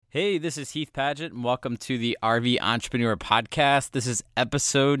Hey, this is Heath Paget, and welcome to the RV Entrepreneur Podcast. This is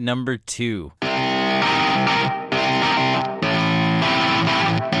episode number 2.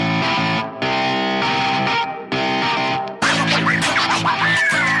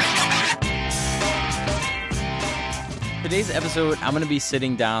 Today's episode, I'm going to be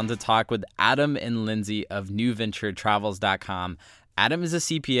sitting down to talk with Adam and Lindsay of NewVentureTravels.com. Adam is a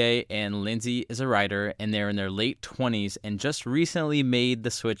CPA and Lindsay is a writer, and they're in their late 20s and just recently made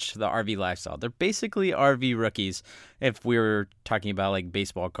the switch to the RV lifestyle. They're basically RV rookies if we were talking about like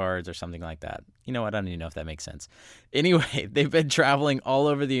baseball cards or something like that. You know what? I don't even know if that makes sense. Anyway, they've been traveling all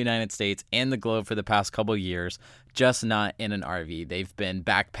over the United States and the globe for the past couple years, just not in an RV. They've been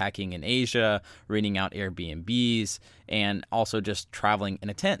backpacking in Asia, renting out Airbnbs, and also just traveling in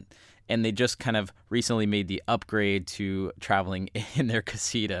a tent. And they just kind of recently made the upgrade to traveling in their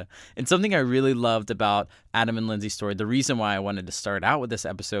casita. And something I really loved about Adam and Lindsay's story, the reason why I wanted to start out with this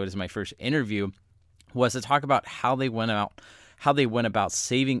episode as my first interview, was to talk about how they went about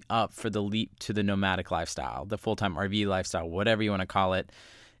saving up for the leap to the nomadic lifestyle, the full-time RV lifestyle, whatever you want to call it.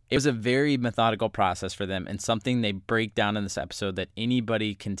 It was a very methodical process for them and something they break down in this episode that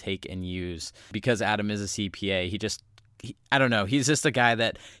anybody can take and use. Because Adam is a CPA, I don't know. He's just a guy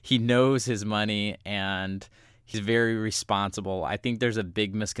that he knows his money and he's very responsible. I think there's a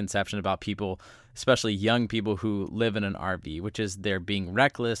big misconception about people, especially young people who live in an RV, which is they're being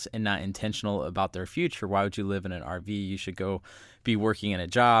reckless and not intentional about their future. Why would you live in an RV? You should go be working in a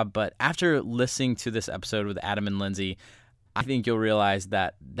job. But after listening to this episode with Adam and Lindsay, I think you'll realize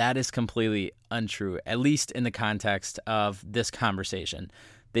that that is completely untrue, at least in the context of this conversation.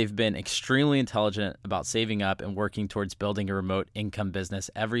 They've been extremely intelligent about saving up and working towards building a remote income business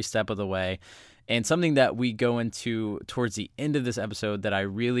every step of the way. And something that we go into towards the end of this episode that I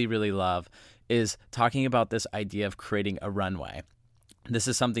really, really love is talking about this idea of creating a runway. This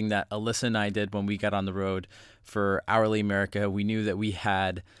is something that Alyssa and I did when we got on the road for Hourly America. We knew that we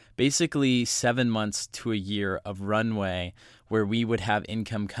had basically 7 months to a year of runway where we would have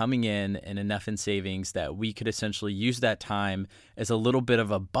income coming in and enough in savings that we could essentially use that time as a little bit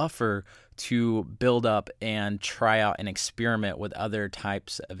of a buffer to build up and try out and experiment with other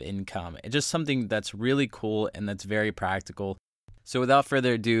types of income. It's just something that's really cool and that's very practical. So without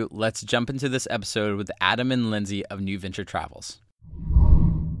further ado, let's jump into this episode with Adam and Lindsay of New Venture Travels.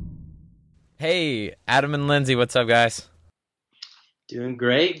 Hey, Adam and Lindsay, what's up, guys? Doing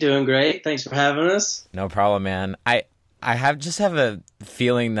great. Thanks for having us. No problem, man. I have a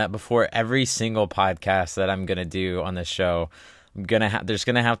feeling that before every single podcast that I'm gonna do on this show, there's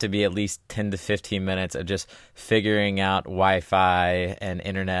gonna have to be at least 10 to 15 minutes of just figuring out Wi-Fi and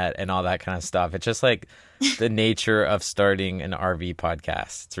internet and all that kind of stuff. It's just like the nature of starting an RV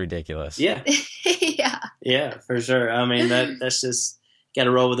podcast. It's ridiculous. Yeah. Yeah, for sure. I mean, that's just got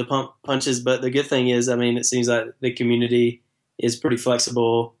to roll with the punches. But the good thing is, I mean, it seems like the community is pretty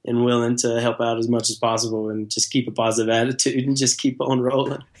flexible and willing to help out as much as possible and just keep a positive attitude and just keep on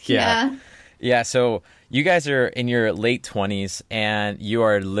rolling. Yeah. So you guys are in your late 20s and you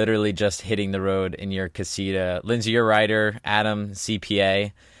are literally just hitting the road in your casita. Lindsay, you're a writer. Adam,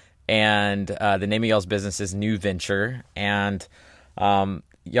 CPA. And the name of y'all's business is New Venture. And y'all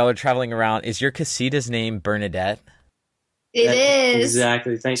are traveling around. Is your casita's name Bernadette? It is.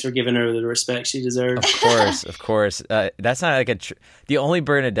 Exactly. Thanks for giving her the respect she deserves. Of course. That's not like the only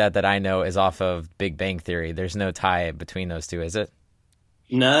Bernadette that I know is off of Big Bang Theory. There's no tie between those two, is it?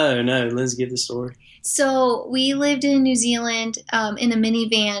 No. Let's give the story. So we lived in New Zealand in a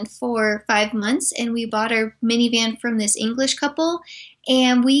minivan for 5 months, and we bought our minivan from this English couple,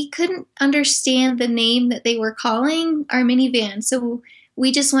 and we couldn't understand the name that they were calling our minivan. So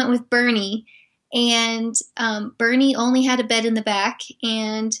we just went with Bernie. And Bernie only had a bed in the back,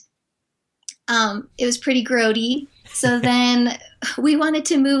 and it was pretty grody. So then we wanted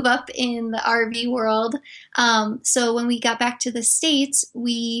to move up in the RV world. So when we got back to the States,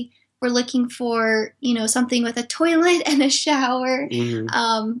 we were looking for, something with a toilet and a shower,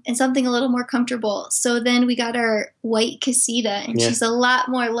 and something a little more comfortable. So then we got our white casita, and she's a lot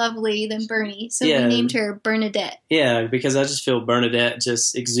more lovely than Bernie. So we named her Bernadette. Yeah, because I just feel Bernadette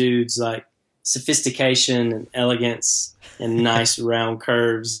just exudes like sophistication and elegance and nice round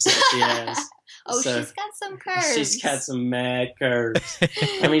curves that she has. She's got some curves. She's got some mad curves.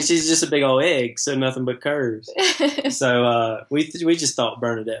 I mean, she's just a big old egg, so nothing but curves. So we just thought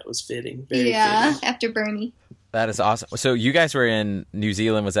Bernadette was fitting. Very fitting. After Bernie. That is awesome. So you guys were in New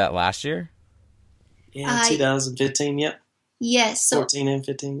Zealand, was that last year? Yeah, 2015, yep. Yes. 14 and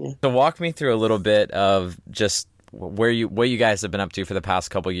 15, yeah. So walk me through a little bit of just what you guys have been up to for the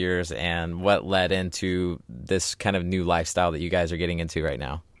past couple years and what led into this kind of new lifestyle that you guys are getting into right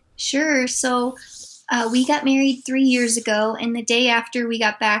now. Sure. So we got married 3 years ago, and the day after we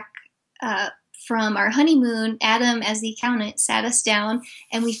got back from our honeymoon, Adam, as the accountant, sat us down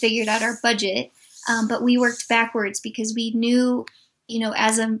and we figured out our budget. But we worked backwards because we knew,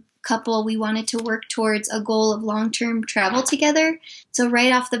 as a couple, we wanted to work towards a goal of long-term travel together. So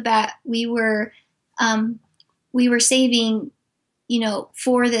right off the bat, we were saving,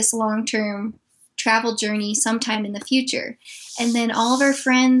 for this long-term travel journey sometime in the future. And then all of our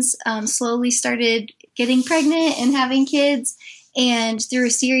friends slowly started getting pregnant and having kids. And through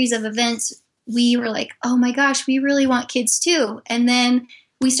a series of events, we were like, oh my gosh, we really want kids too. And then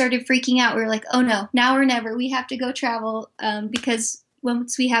we started freaking out. We were like, oh no, now or never. We have to go travel because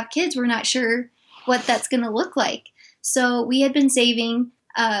once we have kids, we're not sure what that's going to look like. So we had been saving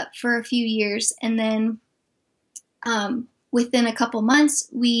for a few years. And then within a couple months,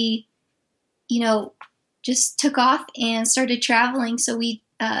 we, just took off and started traveling. So we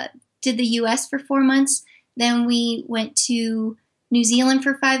did the U.S. for 4 months. Then we went to New Zealand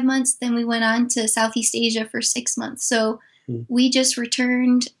for 5 months. Then we went on to Southeast Asia for 6 months. So we just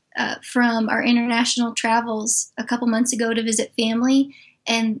returned from our international travels a couple months ago to visit family.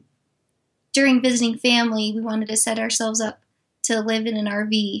 And during visiting family, we wanted to set ourselves up to live in an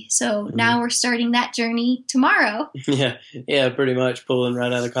RV. So now we're starting that journey tomorrow. Yeah, pretty much pulling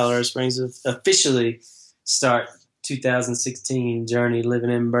right out of Colorado Springs to officially start 2016 journey, living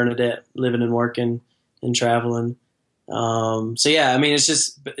in Bernadette, living and working and traveling. So yeah, I mean, it's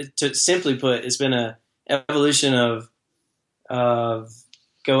just, to simply put, it's been a evolution of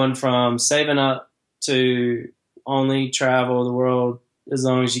going from saving up to only travel the world as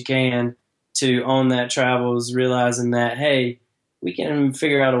long as you can to on that travels, realizing that, hey, we can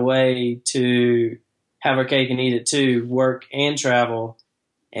figure out a way to have our cake and eat it too, work and travel.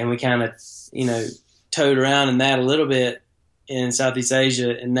 And we kind of, toed around in that a little bit in Southeast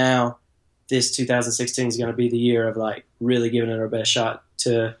Asia. And now this 2016 is going to be the year of like really giving it our best shot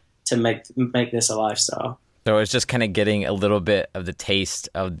to make this a lifestyle. So it's just kind of getting a little bit of the taste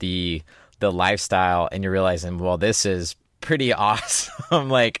of the lifestyle, and you're realizing, well, this is pretty awesome.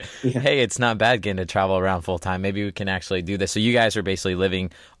 Like, hey, it's not bad getting to travel around full time. Maybe we can actually do this. So you guys are basically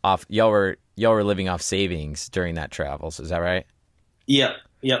living off, y'all were living off savings during that travels. Is that right? Yep,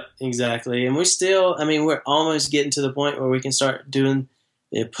 exactly. And we're almost getting to the point where we can start doing,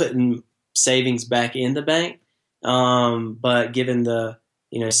 putting savings back in the bank. But given the,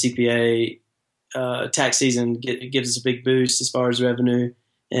 CPA tax season gives us a big boost as far as revenue,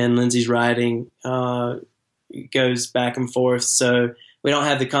 and Lindsay's writing goes back and forth. So we don't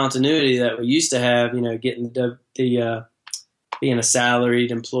have the continuity that we used to have, getting the being a salaried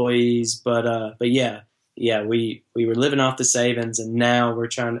employees. But yeah, we were living off the savings, and now we're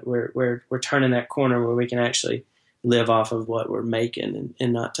turning that corner where we can actually live off of what we're making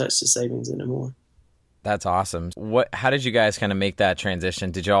and not touch the savings anymore. That's awesome. How did you guys kind of make that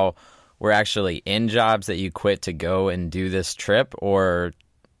transition? Did y'all were actually in jobs that you quit to go and do this trip, or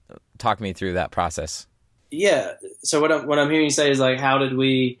talk me through that process? Yeah. So what I'm hearing you say is, like, how did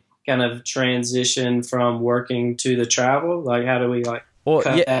we kind of transition from working to the travel? Like, how do we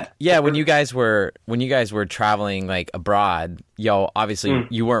when you guys were traveling like abroad, y'all obviously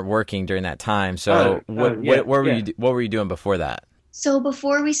you weren't working during that time. So what were you doing before that? So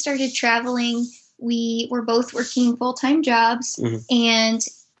before we started traveling, we were both working full-time jobs, and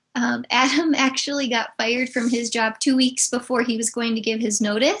Adam actually got fired from his job 2 weeks before he was going to give his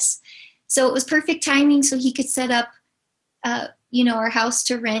notice. So it was perfect timing, so he could set up, our house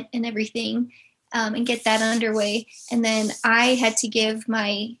to rent and everything, and get that underway. And then I had to give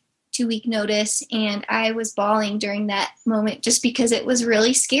my 2-week notice, and I was bawling during that moment just because it was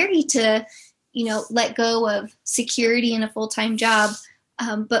really scary to, let go of security in a full-time job.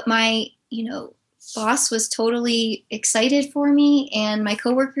 But my, boss was totally excited for me, and my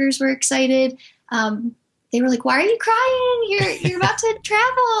coworkers were excited. They were like, "Why are you crying? You're about to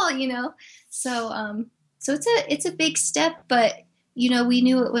travel," So it's a big step, but we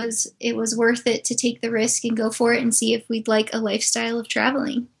knew it was worth it to take the risk and go for it and see if we'd like a lifestyle of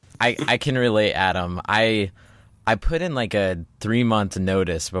traveling. I can relate, Adam. I put in like a 3-month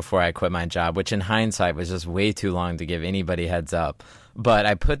notice before I quit my job, which in hindsight was just way too long to give anybody heads up. But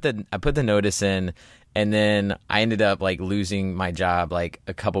I put the notice in, and then I ended up like losing my job like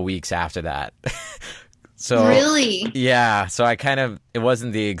a couple weeks after that. So really? Yeah. So it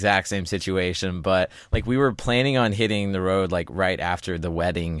wasn't the exact same situation, but like we were planning on hitting the road like right after the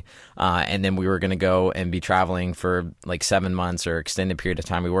wedding. And then we were going to go and be traveling for like 7 months or extended period of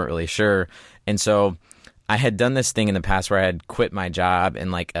time. We weren't really sure. And so I had done this thing in the past where I had quit my job in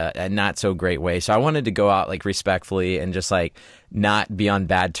like a not so great way. So I wanted to go out like respectfully and just like not be on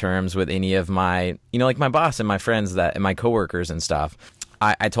bad terms with any of my, like my boss and my friends and my coworkers and stuff.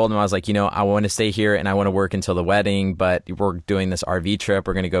 I told them, I was like, I want to stay here and I want to work until the wedding, but we're doing this RV trip.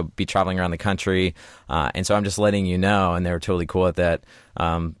 We're going to go be traveling around the country. And so I'm just letting you know. And they were totally cool with that.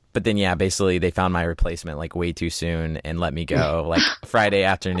 But then, yeah, basically they found my replacement like way too soon and let me go like Friday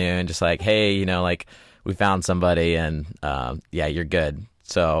afternoon, just like, hey, like we found somebody and yeah, you're good.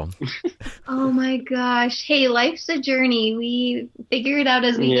 So. Oh my gosh. Hey, life's a journey. We figure it out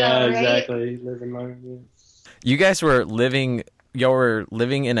as we go, right? Yeah, exactly. Living life. Yeah. You guys were living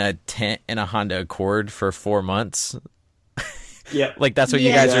in a tent in a Honda Accord for 4 months. Yeah. Like that's what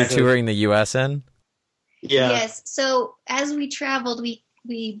you guys are touring the US in? Yeah. Yes. So as we traveled,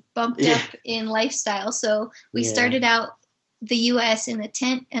 we bumped up in lifestyle. So we started out the US in a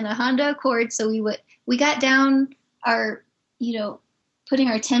tent and a Honda Accord. So we got down our, putting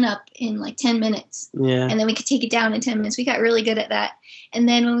our tent up in like 10 minutes. Yeah. And then we could take it down in 10 minutes. We got really good at that. And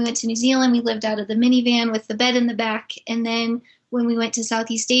then when we went to New Zealand, we lived out of the minivan with the bed in the back. And then when we went to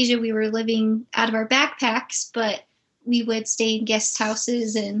Southeast Asia, we were living out of our backpacks, but we would stay in guest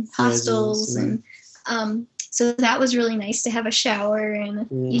houses and hostels. And so that was really nice to have a shower and,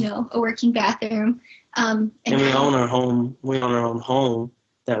 a working bathroom. And we own our home. We own our own home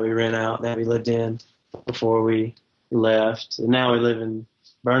that we rent out, that we lived in before we left. And now we live in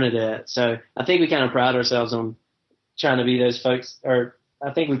Bernadette. So I think we kind of pride ourselves on trying to be those folks, or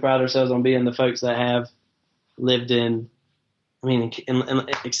I think we pride ourselves on being the folks that have lived in,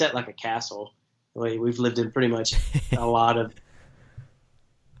 except like a castle. We've lived in pretty much a lot of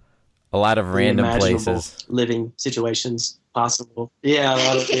random places, living situations possible. Yeah, a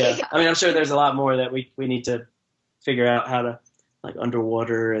lot of, yeah. I'm sure there's a lot more that we need to figure out how to, like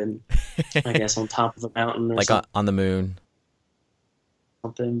underwater and I guess on top of a mountain, or like on the moon,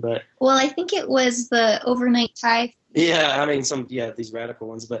 something. But I think it was the overnight tie. Yeah, these radical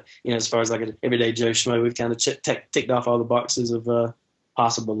ones, but as far as like an everyday Joe Schmo, we've kind of ticked off all the boxes of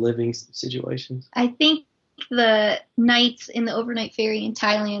possible living situations. I think the nights in the overnight ferry in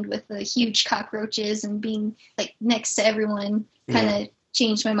Thailand with the huge cockroaches and being like next to everyone kind of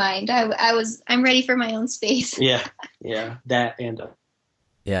changed my mind. I'm ready for my own space. Yeah, that and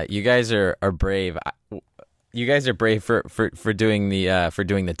yeah, you guys are brave. You guys are brave for doing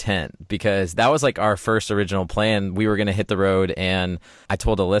the tent, because that was like our first original plan. We were going to hit the road, and I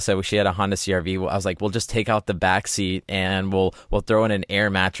told Alyssa, she had a Honda CRV. I was like, we'll just take out the back seat and we'll throw in an air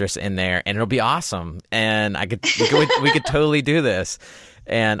mattress in there and it'll be awesome. And we could totally do this.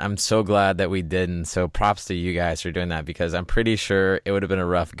 And I'm so glad that we didn't. So props to you guys for doing that, because I'm pretty sure it would have been a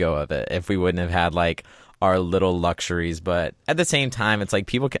rough go of it if we wouldn't have had like our little luxuries. But at the same time, it's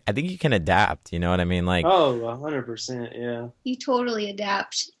like I think you can adapt, you know what I mean? Like, 100%, yeah. You totally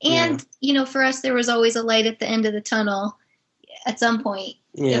adapt. And, for us, there was always a light at the end of the tunnel at some point.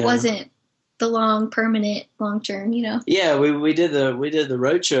 Yeah. It wasn't the permanent, long term, Yeah, we did the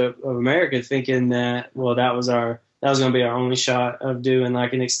road trip of America thinking that, that was going to be our only shot of doing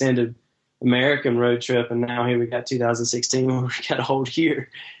like an extended American road trip. And now here we got 2016 where we got a whole year.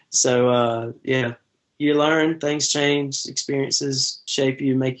 So, you learn, things change, experiences shape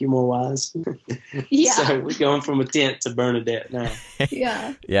you, make you more wise. Yeah. So we're going from a tent to Bernadette now.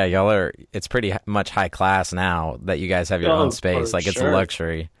 Yeah. Yeah, y'all it's pretty much high class now that you guys have your own space. Like, it's a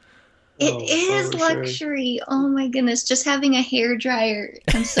luxury. It is luxury. Sure. Oh my goodness. Just having a hair dryer.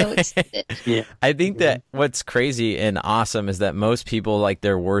 I'm so excited. Yeah. I think that what's crazy and awesome is that most people, like,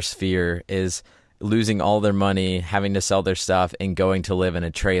 their worst fear is losing all their money, having to sell their stuff, and going to live in a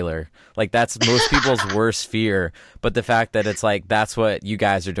trailer. Like, that's most people's worst fear. But the fact that it's like, that's what you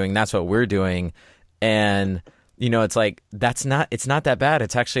guys are doing, that's what we're doing. And, it's like, it's not that bad.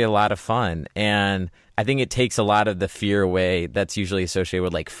 It's actually a lot of fun. And I think it takes a lot of the fear away that's usually associated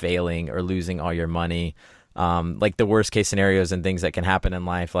with like failing or losing all your money. Like the worst case scenarios and things that can happen in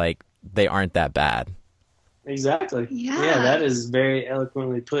life, like, they aren't that bad. Exactly. Yeah, that is very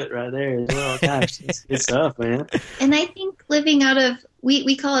eloquently put right there as well. Gosh, it's good stuff, man. And I think living out of,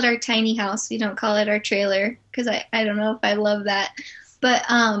 we call it our tiny house. We don't call it our trailer, because I don't know if I love that. But,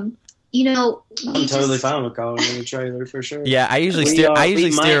 I'm totally fine with calling it a trailer for sure. Yeah, I usually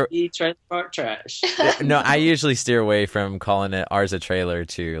trailer park trash. No, I usually steer away from calling it ours a trailer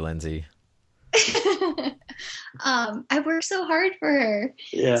too, Lindsay. I work so hard for her.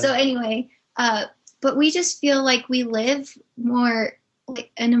 Yeah. So anyway, but we just feel like we live more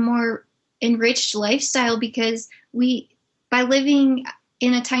like in a more enriched lifestyle, because by living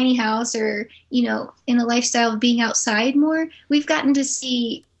in a tiny house or, in a lifestyle of being outside more, we've gotten to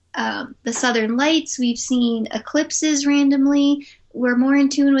see the Southern Lights. We've seen eclipses randomly. We're more in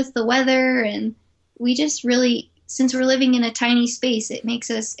tune with the weather, and we just really, since we're living in a tiny space,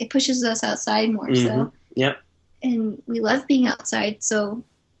 it pushes us outside more. Mm-hmm. So, yep. And we love being outside. So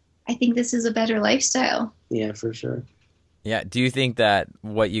I think this is a better lifestyle. Yeah, for sure. Yeah. Do you think that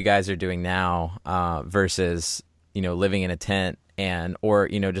what you guys are doing now versus, living in a tent or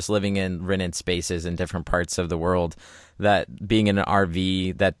just living in rented spaces in different parts of the world, that being in an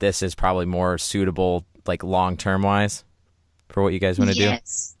RV, that this is probably more suitable, like long-term wise for what you guys want to do?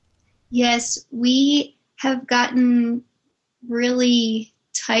 Yes. We have gotten really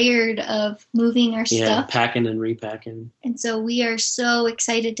tired of moving our stuff. Packing and repacking. And so we are so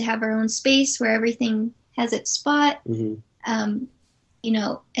excited to have our own space where everything has its spot. Mm-hmm.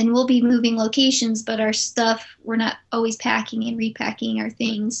 And we'll be moving locations, but our stuff, we're not always packing and repacking our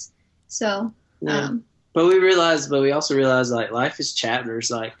things. So, but we also realize like life is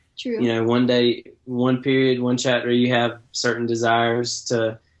chapters. Like, true. One day, one period, one chapter, you have certain desires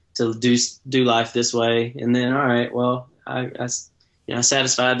to do life this way. And then, all right, well, I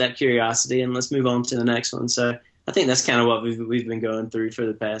satisfied that curiosity and let's move on to the next one. So I think that's kind of what we've been going through for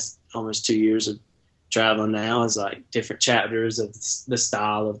the past almost 2 years of traveling now, is like different chapters of the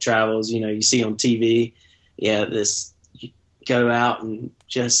style of travels, you see on TV. Yeah. You go out and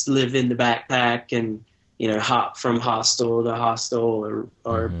just live in the backpack and, hop from hostel to hostel or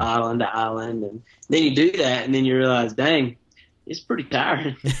mm-hmm. island to island. And then you do that and then you realize, dang, it's pretty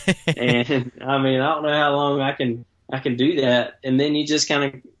tiring. And I mean, I don't know how long I can do that. And then you just kind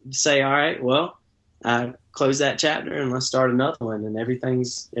of say, all right, well, I close that chapter and let's start another one. And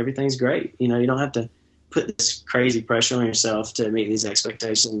everything's great. You don't have to put this crazy pressure on yourself to meet these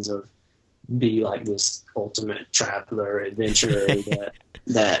expectations of be like this ultimate traveler, adventurer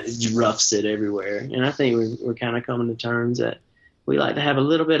that roughs it everywhere. And I think we're kind of coming to terms that we like to have a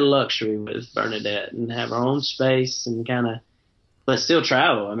little bit of luxury with Bernadette and have our own space and but still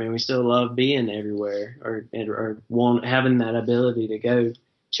travel. I mean, we still love being everywhere or having that ability to go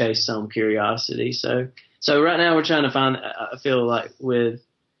chase some curiosity. So right now we're trying to find, I feel like with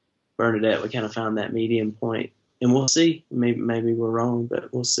Bernadette, we kind of found that medium point, and we'll see. Maybe we're wrong,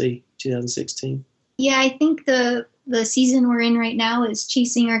 but we'll see. 2016. Yeah, I think the season we're in right now is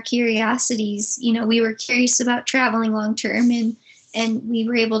chasing our curiosities. We were curious about traveling long term, and we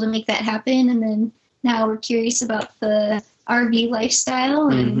were able to make that happen. And then now we're curious about the RV lifestyle,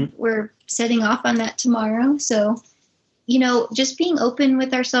 and mm-hmm. we're setting off on that tomorrow. So, just being open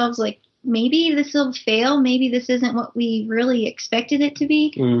with ourselves, like, maybe this will fail. Maybe this isn't what we really expected it to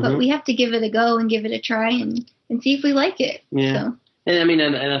be, mm-hmm. but we have to give it a go and give it a try and see if we like it. Yeah. So. And I mean,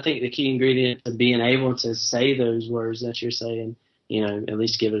 and I think the key ingredient to being able to say those words that you're saying, at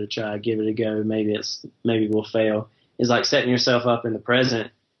least give it a try, give it a go. Maybe we'll fail, is like setting yourself up in the present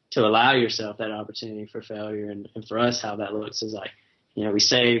to allow yourself that opportunity for failure. And for us, how that looks is like, we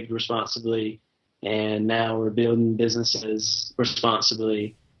saved responsibly, and now we're building businesses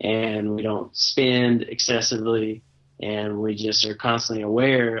responsibly, and we don't spend excessively, and we just are constantly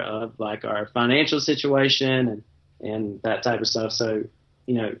aware of like our financial situation and that type of stuff. So,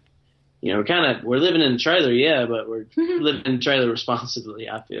 we're living in a trailer, but we're living in a trailer responsibly,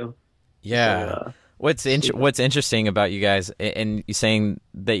 I feel. Yeah. So, what's interesting about you guys, and you saying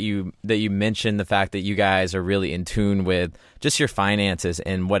that you mentioned the fact that you guys are really in tune with just your finances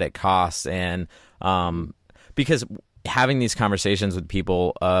and what it costs, and because having these conversations with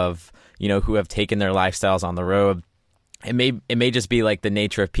people of who have taken their lifestyles on the road, it may just be like the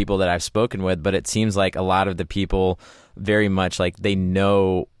nature of people that I've spoken with, but it seems like a lot of the people very much like they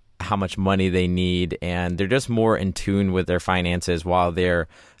know how much money they need, and they're just more in tune with their finances while they're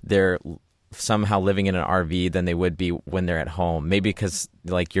somehow living in an RV than they would be when they're at home. Maybe because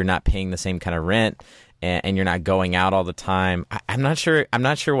like you're not paying the same kind of rent and you're not going out all the time. I'm not sure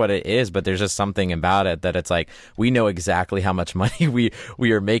what it is, but there's just something about it that it's like we know exactly how much money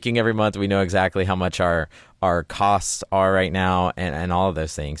we are making every month. We know exactly how much our costs are right now and all of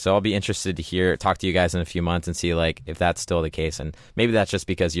those things. So I'll be interested to talk to you guys in a few months and see like if that's still the case. And maybe that's just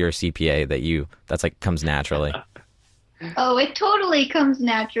because you're a CPA that's like comes naturally. Oh, it totally comes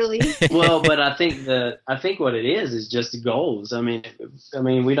naturally. Well, but I think what it is just goals. I mean,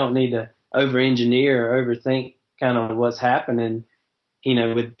 we don't need to over-engineer or overthink kind of what's happening,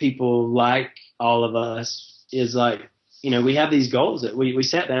 with people like all of us. Is like, we have these goals that we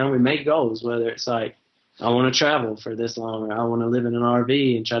sat down, we make goals, whether it's like, I want to travel for this long, or I want to live in an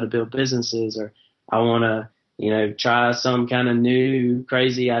RV and try to build businesses, or I want to, try some kind of new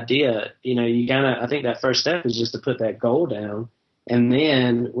crazy idea. I think that first step is just to put that goal down. And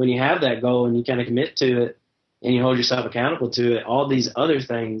then when you have that goal and you kind of commit to it, and you hold yourself accountable to it, all these other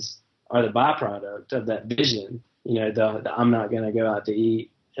things are the byproduct of that vision. You know, the I'm not going to go out to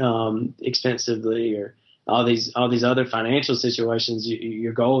eat expensively, or all these other financial situations.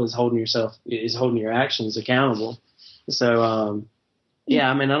 Your goal is holding your actions accountable. So yeah,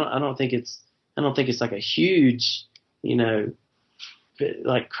 I mean, I don't think it's like a huge, you know,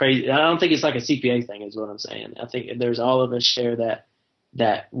 like crazy. I don't think it's like a CPA thing is what I'm saying. I think there's all of us share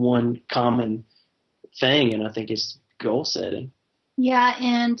that one common thing, and I think it's goal setting. Yeah,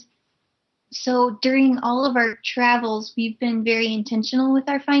 and so during all of our travels, we've been very intentional with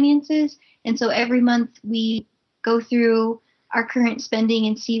our finances, and so every month we go through our current spending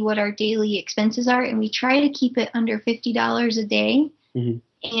and see what our daily expenses are, and we try to keep it under $50 a day.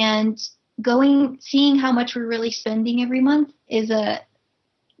 Mm-hmm. And seeing how much we're really spending every month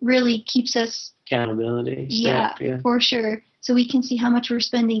really keeps us accountability. Yeah, for sure. So we can see how much we're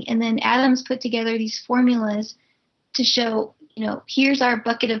spending, and then Adam's put together these formulas to show, you know, here's our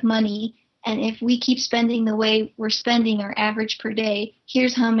bucket of money, and if we keep spending the way we're spending our average per day,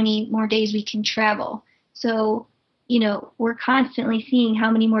 here's how many more days we can travel. So, you know, we're constantly seeing how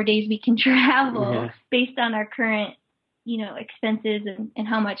many more days we can travel based on our current, you know, expenses and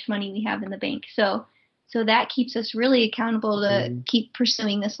how much money we have in the bank. So that keeps us really accountable to keep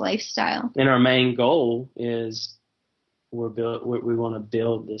pursuing this lifestyle. And our main goal is we want to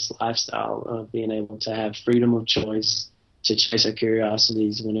build this lifestyle of being able to have freedom of choice to chase our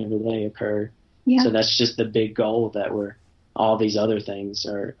curiosities whenever they occur. Yeah. So that's just the big goal that all these other things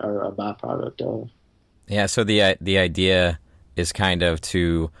are a byproduct of. Yeah. So the idea is kind of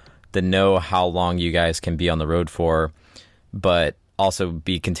to know how long you guys can be on the road for, but also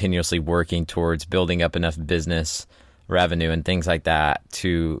be continuously working towards building up enough business revenue and things like that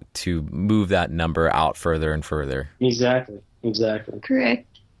to move that number out further and further. Exactly. Correct.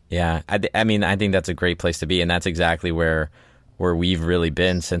 Yeah. I mean, I think that's a great place to be, and that's exactly where we've really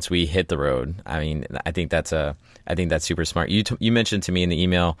been since we hit the road. I mean, I think that's super smart. You mentioned to me in the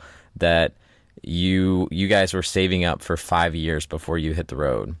email that you guys were saving up for 5 years before you hit the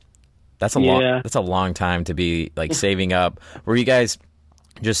road. That's a long time to be like saving up. Were you guys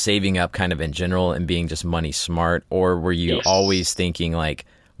just saving up kind of in general and being just money smart, or were you always thinking like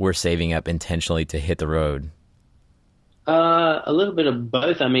we're saving up intentionally to hit the road? A little bit of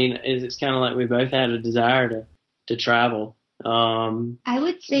both. I mean, it's kind of like we both had a desire to travel. I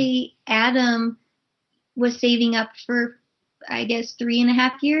would say Adam was saving up for, I guess,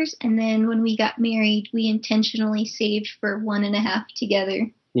 3.5 years. And then when we got married, we intentionally saved for 1.5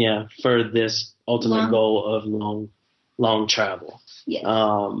 together. Yeah, for this ultimate goal of long travel. Yeah.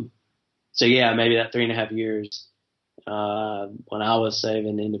 So yeah, maybe that 3.5 years when I was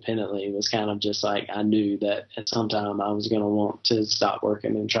saving independently was kind of just like I knew that at some time I was going to want to stop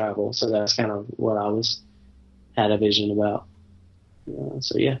working and travel. So that's kind of what I had a vision about.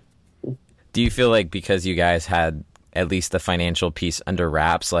 So yeah. Do you feel like because you guys had at least the financial piece under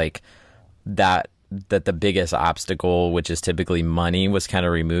wraps, like that the biggest obstacle, which is typically money, was kind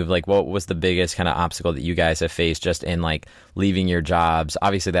of removed? Like, what was the biggest kind of obstacle that you guys have faced just in like leaving your jobs?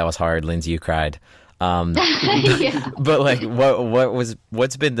 Obviously that was hard. Lindsay, you cried. But like,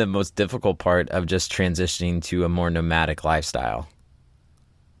 what's been the most difficult part of just transitioning to a more nomadic lifestyle?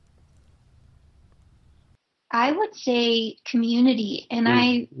 I would say community. And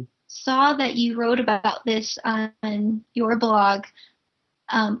I saw that you wrote about this on your blog.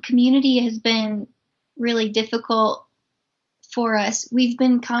 Community has been really difficult for us. We've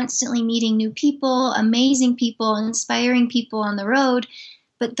been constantly meeting new people, amazing people, inspiring people on the road,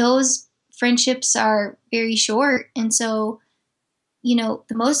 but those friendships are very short. And so, you know,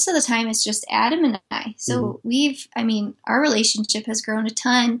 most of the time it's just Adam and I. So our relationship has grown a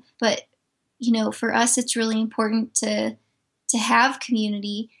ton, but, you know, for us, it's really important to have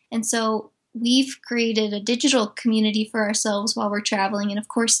community. And so we've created a digital community for ourselves while we're traveling, and of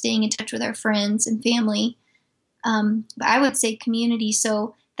course staying in touch with our friends and family. But I would say community.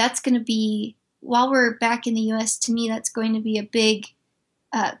 So that's going to be, while we're back in the U.S., to me, that's going to be a big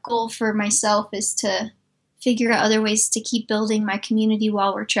goal for myself, is to figure out other ways to keep building my community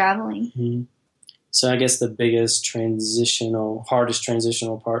while we're traveling. Mm-hmm. So I guess the biggest hardest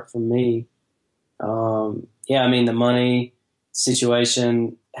transitional part for me, the money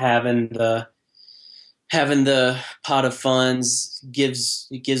situation, having the pot of funds gives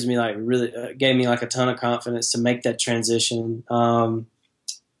me like really gave me like a ton of confidence to make that transition.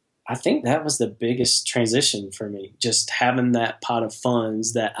 I think that was the biggest transition for me, just having that pot of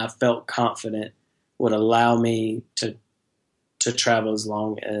funds that I felt confident would allow me to travel as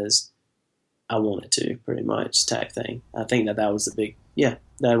long as I wanted to, pretty much, type thing. I think that was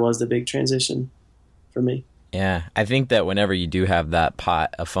the big transition for me. Yeah, I think that whenever you do have that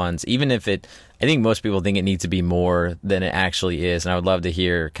pot of funds, even if I think most people think it needs to be more than it actually is. And I would love to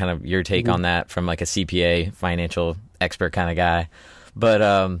hear kind of your take on that from like a CPA, financial expert kind of guy.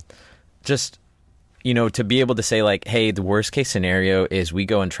 But just, to be able to say like, hey, the worst case scenario is we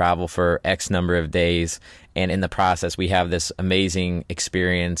go and travel for X number of days. And in the process, we have this amazing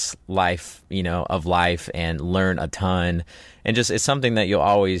experience, of life, and learn a ton. And just, it's something that you'll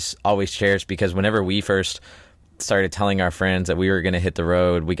always cherish, because whenever we first started telling our friends that we were going to hit the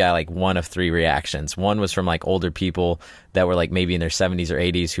road, we got like one of three reactions. One was from like older people that were like maybe in their 70s or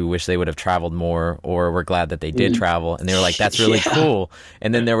 80s who wish they would have traveled more, or were glad that they did travel, and they were like, that's really cool.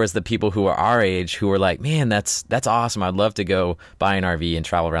 And then there was the people who were our age who were like, man, that's awesome, I'd love to go buy an RV and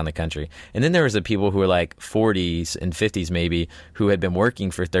travel around the country. And then there was the people who were like 40s and 50s maybe, who had been working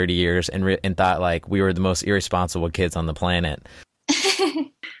for 30 years and thought like we were the most irresponsible kids on the planet.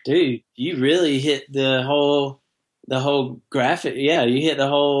 Dude, you really hit the whole graphic. Yeah, you hit the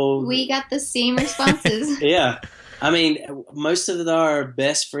whole... We got the same responses. Yeah. I mean, most of our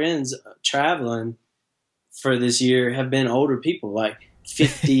best friends traveling for this year have been older people, like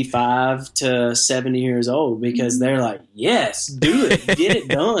 55 to 70 years old, because they're like, yes, do it, get it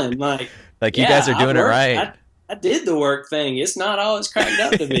done. Like you guys are doing it right. I did the work thing. It's not all it's cracked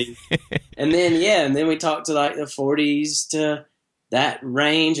up to be. And then we talked to like the 40s to that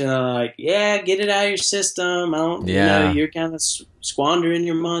range, and they're like, yeah, get it out of your system. You're kind of squandering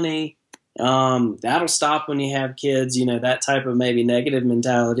your money. That'll stop when you have kids, that type of maybe negative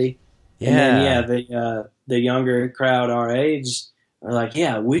mentality. Yeah. And then, the younger crowd our age are like,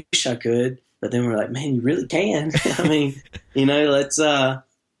 yeah, I wish I could. But then we're like, man, you really can. I mean,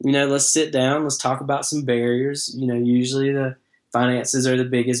 let's sit down. Let's talk about some barriers. Usually the finances are the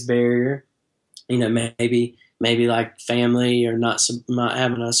biggest barrier. Maybe like family or not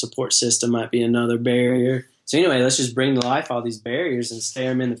having a support system might be another barrier. So anyway, let's just bring to life all these barriers and stare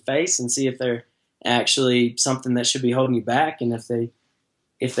them in the face and see if they're actually something that should be holding you back. And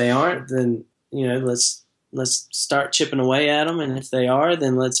if they aren't, then let's start chipping away at them. And if they are,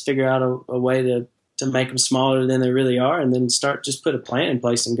 then let's figure out a way to make them smaller than they really are, and then just put a plan in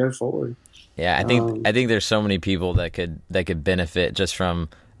place and go forward. Yeah, I think there's so many people that could benefit just from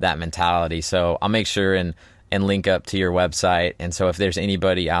that mentality. So I'll make sure and link up to your website. And so if there's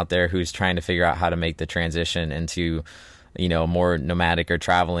anybody out there who's trying to figure out how to make the transition into, more nomadic or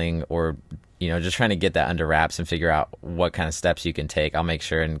traveling, or, just trying to get that under wraps and figure out what kind of steps you can take, I'll make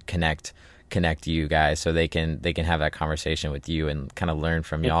sure and connect you guys so they can have that conversation with you and kind of learn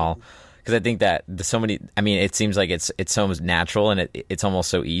from y'all. Because I think that it seems like it's so natural, and it's almost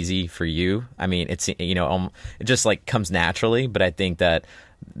so easy for you. I mean, it just like comes naturally, but I think that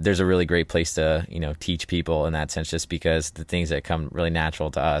there's a really great place to, teach people in that sense, just because the things that come really natural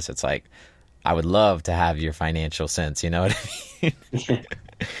to us, it's like, I would love to have your financial sense, you know what I mean?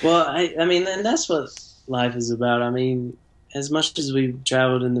 Well, I mean, and that's what life is about. I mean, as much as we've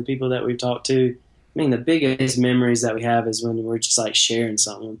traveled and the people that we've talked to, I mean, the biggest memories that we have is when we're just like sharing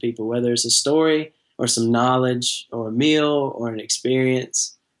something with people, whether it's a story or some knowledge or a meal or an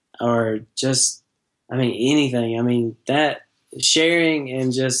experience or just, anything. I mean, that sharing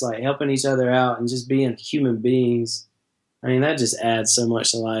and just like helping each other out and just being human beings, that just adds so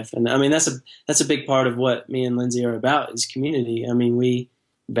much to life. And that's a big part of what me and Lindsay are about, is community. We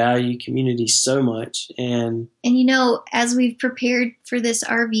value community so much. And as we've prepared for this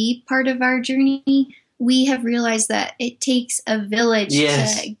RV part of our journey, we have realized that it takes a village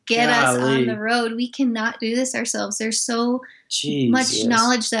to get us on the road. We cannot do this ourselves. There's so much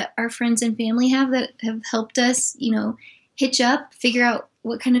knowledge that our friends and family have that have helped us, hitch up, figure out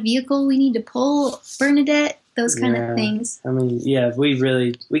what kind of vehicle we need to pull, Bernadette, those kind of things.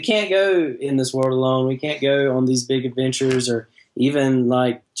 We can't go in this world alone. We can't go on these big adventures or even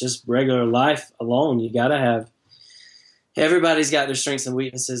like just regular life alone. You got to have, everybody's got their strengths and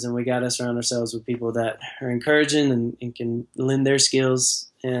weaknesses, and we got to surround ourselves with people that are encouraging and can lend their skills.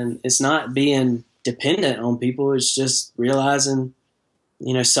 And it's not being dependent on people. It's just realizing,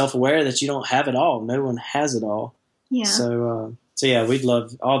 self-aware that you don't have it all. No one has it all. Yeah. So we'd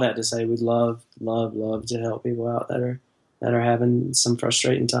love all that to say. We'd love to help people out that are having some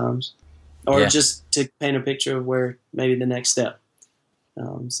frustrating times, or just to paint a picture of where maybe the next step,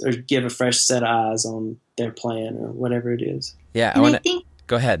 or give a fresh set of eyes on their plan or whatever it is. Yeah.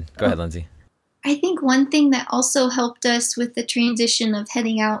 Go ahead, Lindsay. I think one thing that also helped us with the transition of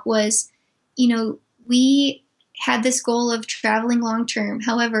heading out was, we had this goal of traveling long term.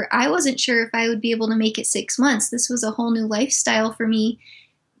 However, I wasn't sure if I would be able to make it 6 months. This was a whole new lifestyle for me.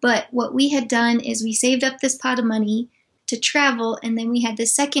 But what we had done is we saved up this pot of money to travel, and then we had the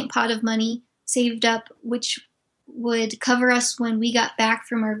second pot of money saved up, which would cover us when we got back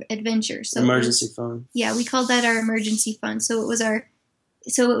from our adventure. So emergency fund. Yeah, we called that our emergency fund. So it was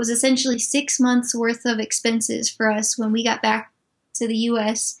essentially 6 months worth of expenses for us when we got back to the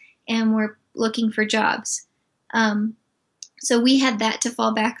U.S. and were looking for jobs. So we had that to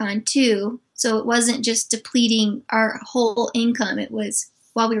fall back on too. So it wasn't just depleting our whole income. It was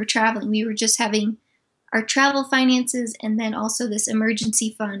while we were traveling, we were just having our travel finances and then also this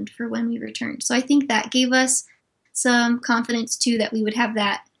emergency fund for when we returned. So I think that gave us some confidence too that we would have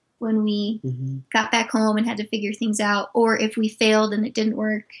that when we got back home and had to figure things out, or if we failed and it didn't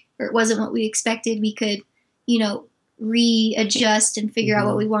work or it wasn't what we expected, we could, readjust and figure out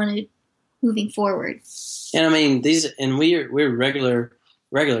what we wanted moving forward. And I mean, we're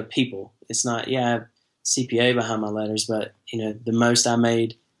regular people. It's not, I have CPA behind my letters, but the most I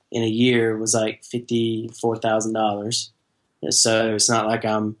made in a year was like $54,000. So it's not like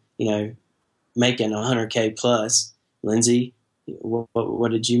I'm, making $100K plus. Lindsay,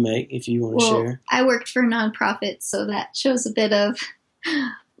 what did you make, if you want to share? I worked for nonprofits, so that shows a bit of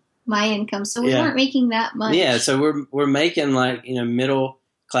my income. So we weren't making that much. Yeah, so we're making like middle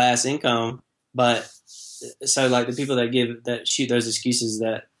class income, but so like the people that shoot those excuses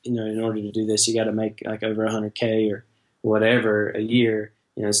that in order to do this you got to make like over 100K or whatever a year,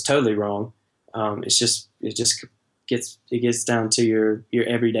 it's totally wrong. It gets down to your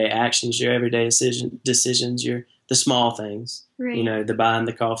everyday actions, your everyday decisions, the small things, right. The buying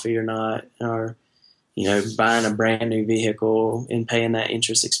the coffee or not, or buying a brand new vehicle and paying that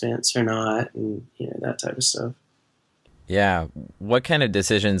interest expense or not, and that type of stuff. Yeah. What kind of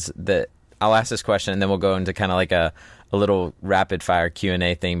decisions I'll ask this question and then we'll go into kind of like a little rapid fire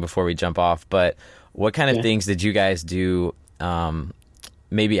Q&A thing before we jump off. But what kind of things did you guys do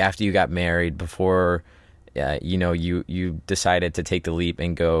maybe after you got married, before you decided to take the leap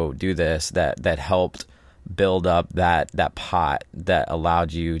and go do this, that helped build up that pot that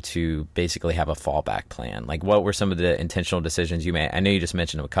allowed you to basically have a fallback plan? Like, what were some of the intentional decisions you made? I know you just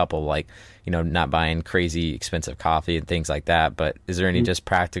mentioned a couple, like, not buying crazy expensive coffee and things like that, but is there any just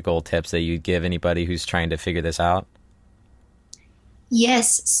practical tips that you'd give anybody who's trying to figure this out?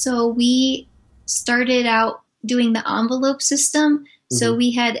 Yes. So we started out doing the envelope system. So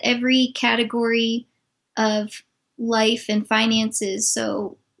we had every category of life and finances.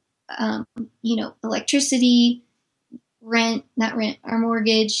 So, electricity, our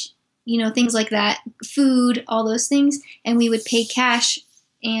mortgage, things like that, food, all those things. And we would pay cash,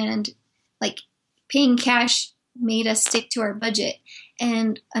 and like paying cash made us stick to our budget.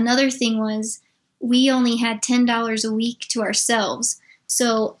 And another thing was we only had $10 a week to ourselves.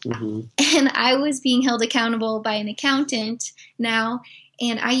 So, and I was being held accountable by an accountant now.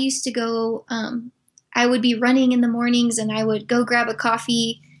 And I used to go, I would be running in the mornings and I would go grab a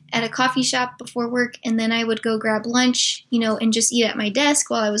coffee at a coffee shop before work. And then I would go grab lunch, and just eat at my desk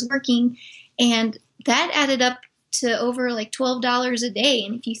while I was working. And that added up to over like $12 a day.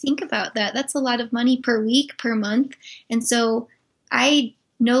 And if you think about that, that's a lot of money per week, per month. And so I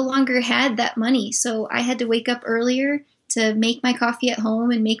no longer had that money. So I had to wake up earlier to make my coffee at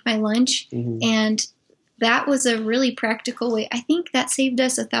home and make my lunch. And that was a really practical way. I think that saved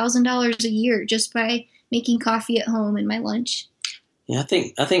us $1,000 a year just by making coffee at home and my lunch. Yeah,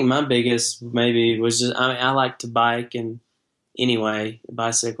 I think my biggest maybe was just, I like to bike and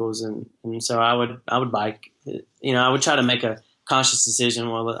bicycles, and so I would bike. I would try to make a conscious decision.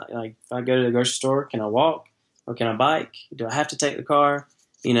 Well, like if I go to the grocery store, can I walk or can I bike? Do I have to take the car?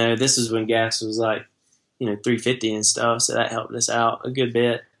 This is when gas was like $3.50 and stuff, so that helped us out a good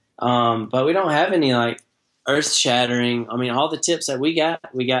bit. But we don't have any like earth-shattering. I mean, all the tips that we got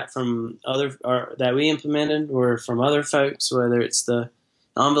from that we implemented were from other folks, whether it's the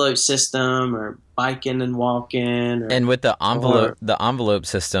envelope system or biking and walking. And with the envelope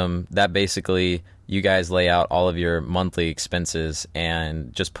system, that basically you guys lay out all of your monthly expenses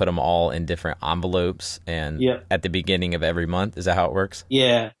and just put them all in different envelopes. And at the beginning of every month, is that how it works?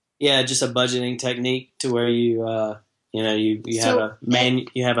 Yeah, just a budgeting technique to where you have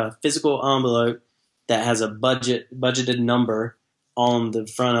a physical envelope that has a budgeted number on the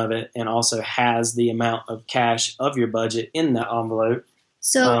front of it, and also has the amount of cash of your budget in that envelope.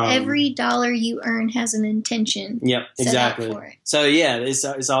 So every dollar you earn has an intention. Yep, exactly. Set out for it. So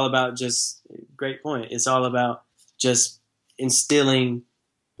it's all about just, great point. It's all about just instilling,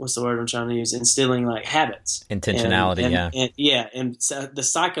 what's the word I'm trying to use? Instilling like habits. Intentionality, and so the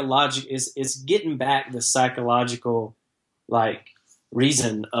psychological is getting back the psychological like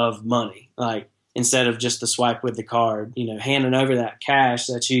reason of money. Like, instead of just the swipe with the card, handing over that cash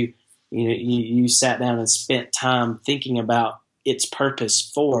that you sat down and spent time thinking about its purpose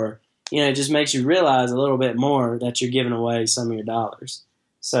for, it just makes you realize a little bit more that you're giving away some of your dollars.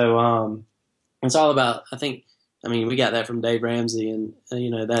 So it's all about, we got that from Dave Ramsey, and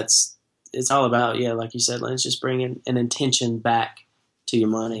it's all about, like you said, Lance, just bringing an intention back to your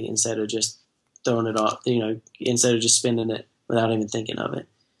money instead of just throwing it off, instead of just spending it without even thinking of it.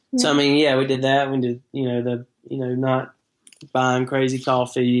 Yeah. So we did that. We did not buying crazy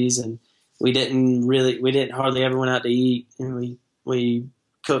coffees, and we didn't hardly ever went out to eat, and we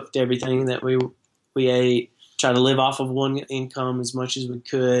cooked everything that we ate, tried to live off of one income as much as we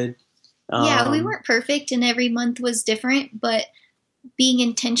could. We weren't perfect, and every month was different, but being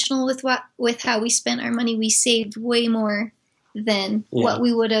intentional with how we spent our money, we saved way more than what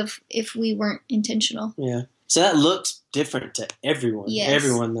we would have if we weren't intentional. Yeah. So that looks different to everyone. Yes.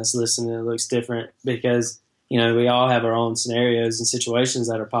 Everyone that's listening, it looks different because, we all have our own scenarios and situations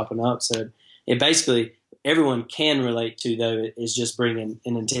that are popping up. So it basically, everyone can relate to, though, is just bringing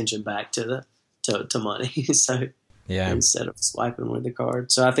an intention back to money. So instead of swiping with the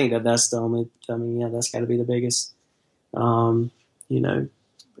card. So I think that's the only, that's got to be the biggest,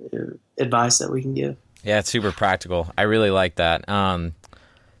 advice that we can give. Yeah, it's super practical. I really like that.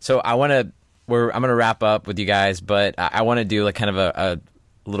 So I'm going to wrap up with you guys, but I want to do like kind of a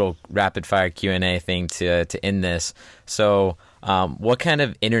little rapid fire Q&A thing to end this. So what kind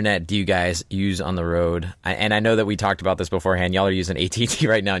of internet do you guys use on the road? And I know that we talked about this beforehand. Y'all are using AT&T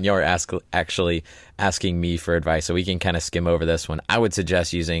right now, and y'all are actually asking me for advice, so we can kind of skim over this one. I would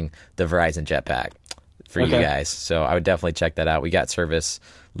suggest using the Verizon Jetpack for you guys. So I would definitely check that out. We got service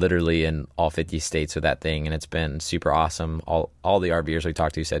literally in all 50 states with that thing, and it's been super awesome. All the RVers we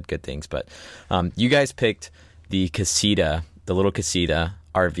talked to said good things, but you guys picked the Casita, the little Casita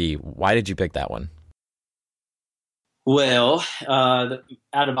RV. Why did you pick that one? Well, out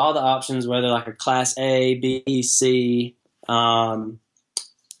of all the options, whether like a Class A, B, C, so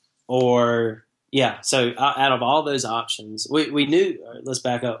out of all those options, we knew, let's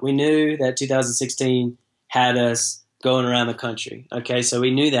back up. We knew that 2016 had us going around the country. Okay, so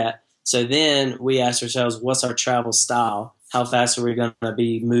we knew that. So then we asked ourselves, what's our travel style? How fast are we going to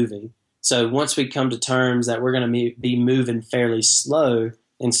be moving? So once we come to terms that we're going to be moving fairly slow,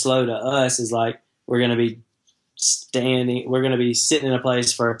 and slow to us is like we're going to be sitting in a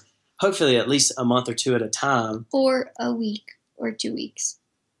place for hopefully at least a month or two at a time. Or a week or 2 weeks.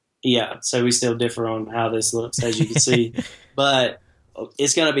 Yeah, so we still differ on how this looks, as you can see. But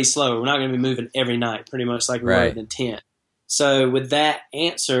it's going to be slower. We're not going to be moving every night, pretty much like we were in the tent. So with that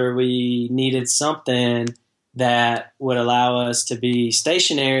answer, we needed something that would allow us to be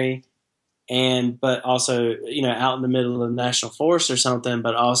stationary, but also, out in the middle of the national forest or something,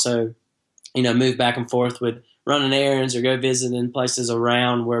 but also, move back and forth with running errands or go visiting places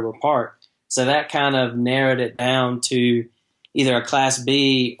around where we're parked. So that kind of narrowed it down to either a Class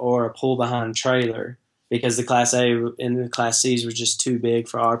B or a pull-behind trailer, because the Class A and the Class C's were just too big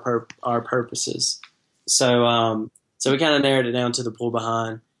for our purposes. So we kind of narrowed it down to the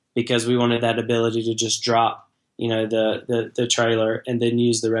pull-behind because we wanted that ability to just drop, the trailer and then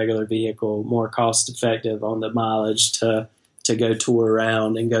use the regular vehicle, more cost-effective on the mileage to go tour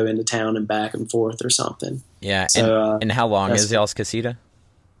around and go into town and back and forth or something. Yeah, so, and how long is y'all's Casita?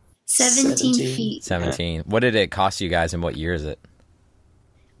 17 feet. 17. What did it cost you guys, and what year is it?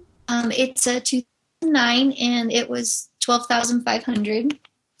 It's a 2009, and it was $12,500.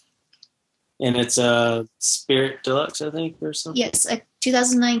 And it's a Spirit Deluxe, I think, or something? Yes, a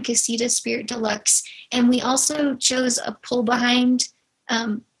 2009 Casita Spirit Deluxe. And we also chose a pull-behind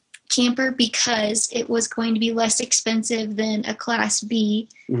camper because it was going to be less expensive than a Class B,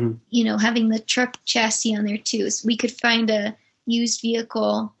 having the truck chassis on there, too. So we could find a used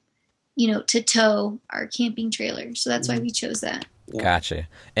vehicle, to tow our camping trailer. So that's why we chose that. Yeah. Gotcha.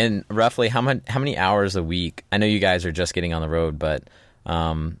 And roughly how many hours a week? I know you guys are just getting on the road, but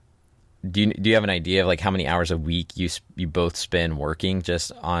do you have an idea of like how many hours a week you both spend working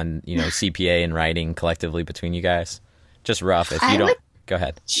just on CPA and writing collectively between you guys? Just rough. If you don't, go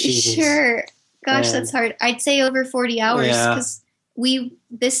ahead. Sure. Gosh, that's hard. I'd say over 40 hours because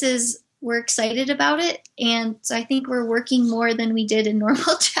we're excited about it, and so I think we're working more than we did in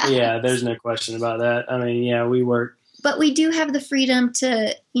normal jobs. Yeah, there's no question about that. I mean, we work. But we do have the freedom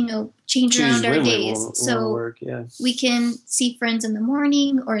to, change around our days. So we can see friends in the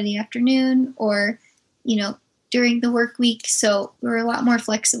morning or the afternoon or, during the work week. So we're a lot more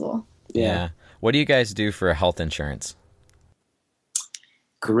flexible. Yeah. What do you guys do for health insurance?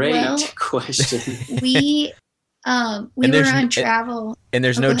 Great question. We were on travel. And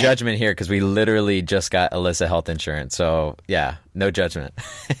there's no judgment here because we literally just got Alyssa health insurance. So yeah, no judgment.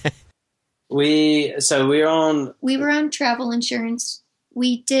 We were on travel insurance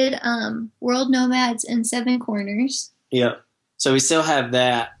We did World Nomads and Seven Corners. Yeah. So we still have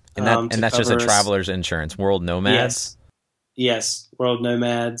that. And that's just a traveler's insurance. World Nomads? Yes. World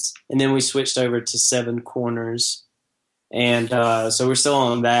Nomads. And then we switched over to Seven Corners. And so we're still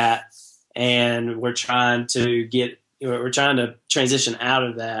on that. And we're trying to transition out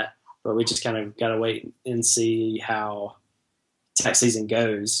of that. But we just kind of got to wait and see how tax season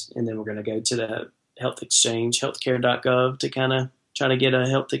goes. And then we're going to go to the health exchange, healthcare.gov, to kind of try to get a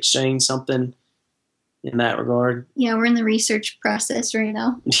health exchange, something in that regard. Yeah, we're in the research process right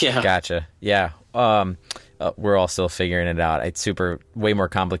now. Yeah. Gotcha. Yeah. We're all still figuring it out. It's way more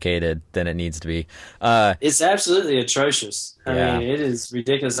complicated than it needs to be. It's absolutely atrocious. I mean, it is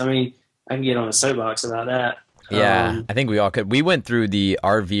ridiculous. I mean, I can get on a soapbox about that. Yeah, I think we all could. We went through the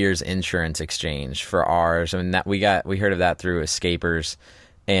RVers insurance exchange for ours, and that we heard of that through Escapers,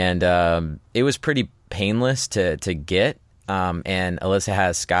 and it was pretty painless to get. And Alyssa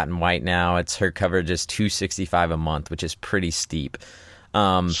has Scott and White now. Her coverage is $265 a month, which is pretty steep.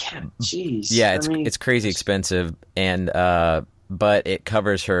 It's crazy expensive, and but it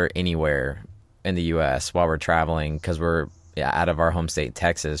covers her anywhere in the U.S. while we're traveling, because we're out of our home state,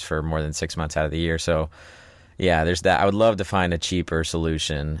 Texas, for more than 6 months out of the year. So yeah, there's that. I would love to find a cheaper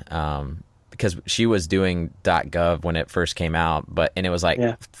solution, because she was doing .gov when it first came out, and it was like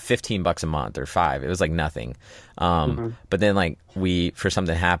 $15 a month or $5. It was like nothing. But then for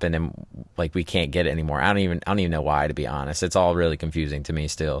something happened, and we can't get it anymore. I don't even know why, to be honest. It's all really confusing to me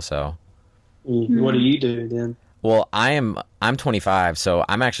still. So what do you do then? Well, I'm 25, so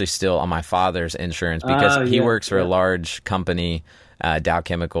I'm actually still on my father's insurance, because he works for a large company, Dow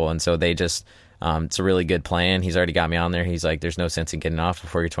Chemical, and so they just it's a really good plan. He's already got me on there. He's like, there's no sense in getting off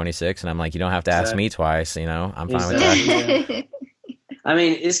before you're 26. And I'm like, you don't have to ask me twice. I'm fine with that. Yeah. I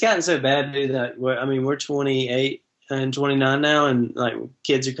mean, it's gotten so bad, dude, that we're 28 and 29 now, and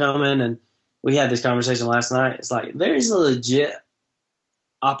kids are coming, and we had this conversation last night. It's like, there's a legit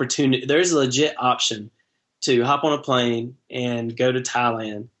opportunity. There's a legit option to hop on a plane and go to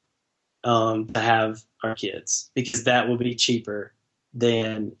Thailand to have our kids, because that will be cheaper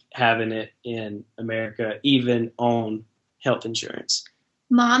than having it in America, even on health insurance.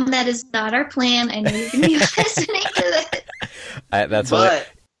 Mom, that is not our plan. I know you're going to be listening to this.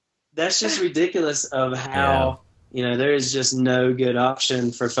 That's just ridiculous of how, there is just no good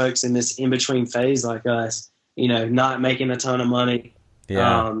option for folks in this in-between phase like us, not making a ton of money.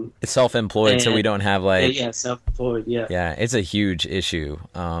 Yeah, it's self-employed, so we don't have self-employed. Yeah, it's a huge issue.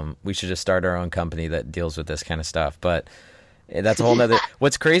 We should just start our own company that deals with this kind of stuff, but that's a whole nother.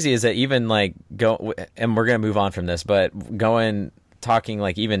 What's crazy is that even and we're going to move on from this, but talking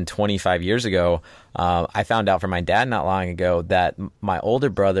even 25 years ago, I found out from my dad not long ago that my older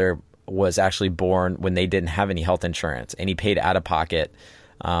brother was actually born when they didn't have any health insurance, and he paid out of pocket.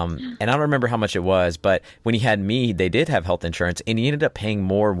 And I don't remember how much it was, but when he had me, they did have health insurance, and he ended up paying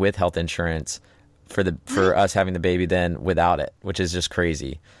more with health insurance for us having the baby than without it, which is just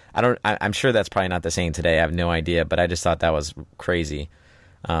crazy. I'm sure that's probably not the same today. I have no idea, but I just thought that was crazy.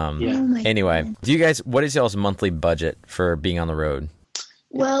 Anyway, what is y'all's monthly budget for being on the road?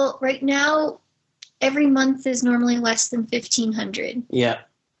 Well, right now, every month is normally less than $1,500. Yeah.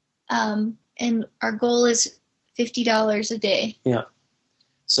 And our goal is $50 a day. Yeah.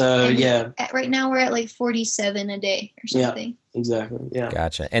 So right now we're at $47 a day or something. Yeah, exactly. Yeah.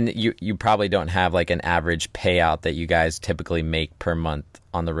 Gotcha. And you probably don't have an average payout that you guys typically make per month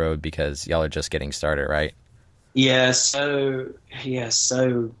on the road, because y'all are just getting started, right? Yeah. So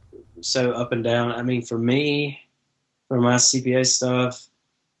up and down. I mean, for me, for my CPA stuff,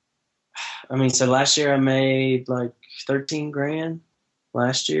 so last year I made $13,000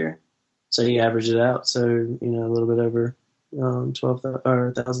 last year. So you average it out. So, a little bit over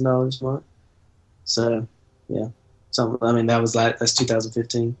 $1,000 a month. So yeah, that's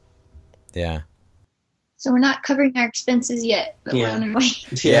 2015. Yeah. So we're not covering our expenses yet, but we're on our way.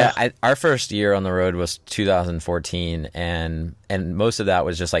 Yeah, our first year on the road was 2014, and most of that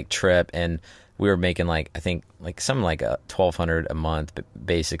was just trip, and we were making I think something like $1,200 a month,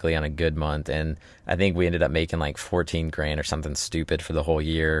 basically on a good month, and I think we ended up making $14,000 or something stupid for the whole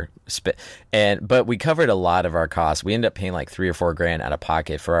year. But we covered a lot of our costs. We ended up paying $3,000 or $4,000 out of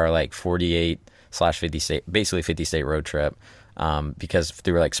pocket for our 48/50 state, basically 50 state road trip. Because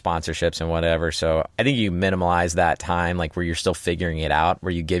through sponsorships and whatever. So I think you minimize that time, where you're still figuring it out,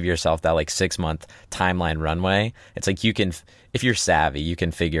 where you give yourself that 6-month timeline runway. It's you can, if you're savvy, you can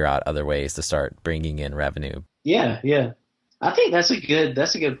figure out other ways to start bringing in revenue. Yeah. I think that's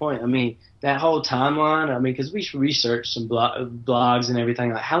a good point. I mean, that whole timeline, because we researched some blogs and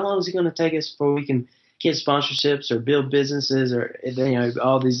everything. How long is it going to take us before we can get sponsorships or build businesses or,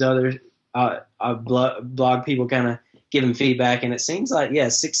 all these other blog people kind of giving feedback. And it seems like,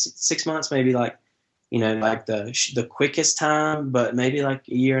 6 months, maybe like, like the quickest time, but maybe like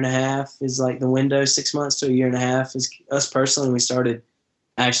a year and a half is like the window. 6 months to a year and a half is us personally. We started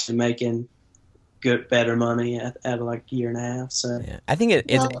actually making better money at like a year and a half. So yeah. I think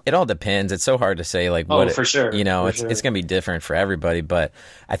it all depends. It's so hard to say like what for sure. It's going to be different for everybody, but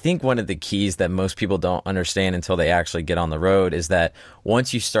I think one of the keys that most people don't understand until they actually get on the road is that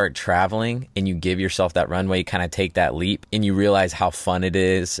once you start traveling and you give yourself that runway, you kind of take that leap and you realize how fun it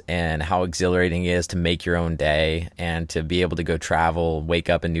is and how exhilarating it is to make your own day and to be able to go travel, wake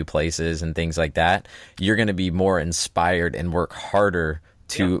up in new places and things like that. You're going to be more inspired and work harder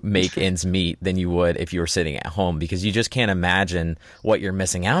to make ends meet than you would if you were sitting at home, because you just can't imagine what you're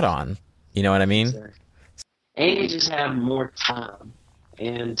missing out on. You know what I mean? Sure. And you just have more time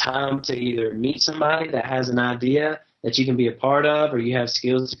to either meet somebody that has an idea that you can be a part of, or you have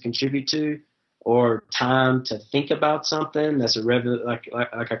skills to contribute to, or time to think about something that's like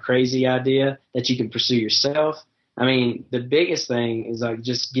a crazy idea that you can pursue yourself. I mean, the biggest thing is like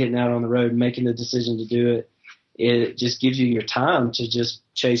just getting out on the road, making the decision to do it. It just gives you your time to just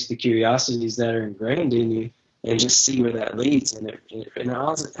chase the curiosities that are ingrained in you and just see where that leads. And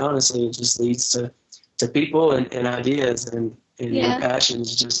honestly, it just leads to people and ideas and your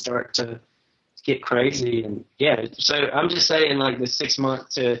passions just start to get crazy. And so I'm just saying, like, the 6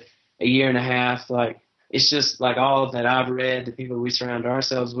 months to a year and a half, like, it's just like all that I've read, the people we surround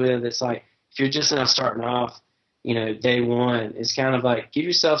ourselves with. It's like, if you're just now starting off, day one, it's kind of like give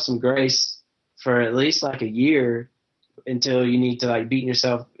yourself some grace for at least like a year until you need to like beat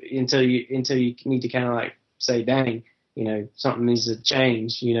yourself until you need to kind of like say, dang, something needs to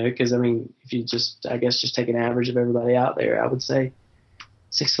change, because I mean, if you just take an average of everybody out there, I would say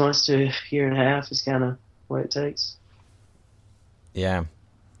 6 months to a year and a half is kind of what it takes. Yeah,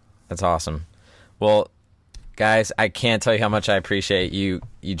 that's awesome. Well, guys, I can't tell you how much I appreciate you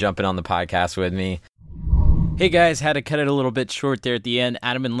jumping on the podcast with me. Hey guys, had to cut it a little bit short there at the end.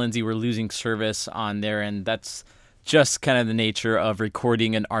 Adam and Lindsay were losing service on there, and that's just kind of the nature of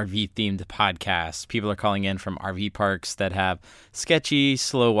recording an RV-themed podcast. People are calling in from RV parks that have sketchy,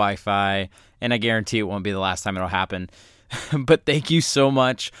 slow Wi-Fi, and I guarantee it won't be the last time it'll happen. But thank you so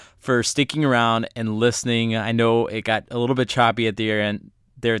much for sticking around and listening. I know it got a little bit choppy at the end.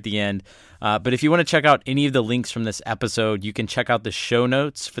 But if you want to check out any of the links from this episode, you can check out the show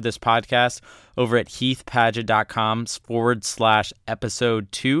notes for this podcast over at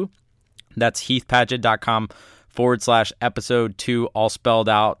heathpadgett.com/episode 2. That's heathpadgett.com/episode 2, all spelled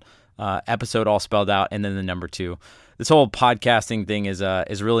out, episode all spelled out, and then the number 2. This whole podcasting thing is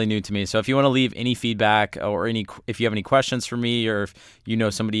really new to me. So if you want to leave any feedback or if you have any questions for me, or if you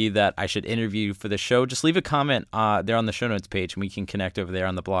know somebody that I should interview for the show, just leave a comment there on the show notes page, and we can connect over there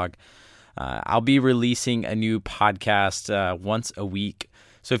on the blog. I'll be releasing a new podcast once a week.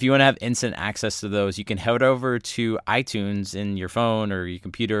 So if you want to have instant access to those, you can head over to iTunes in your phone or your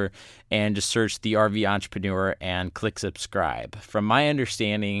computer and just search The RV Entrepreneur and click subscribe. From my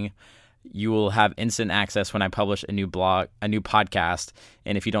understanding, you will have instant access when I publish a new podcast.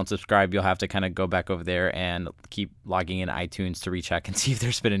 And if you don't subscribe, you'll have to kind of go back over there and keep logging in iTunes to recheck and see if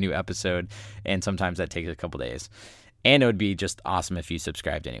there's been a new episode. And sometimes that takes a couple days. And it would be just awesome if you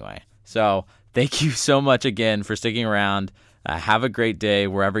subscribed anyway. So thank you so much again for sticking around. Have a great day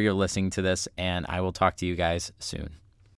wherever you're listening to this, and I will talk to you guys soon.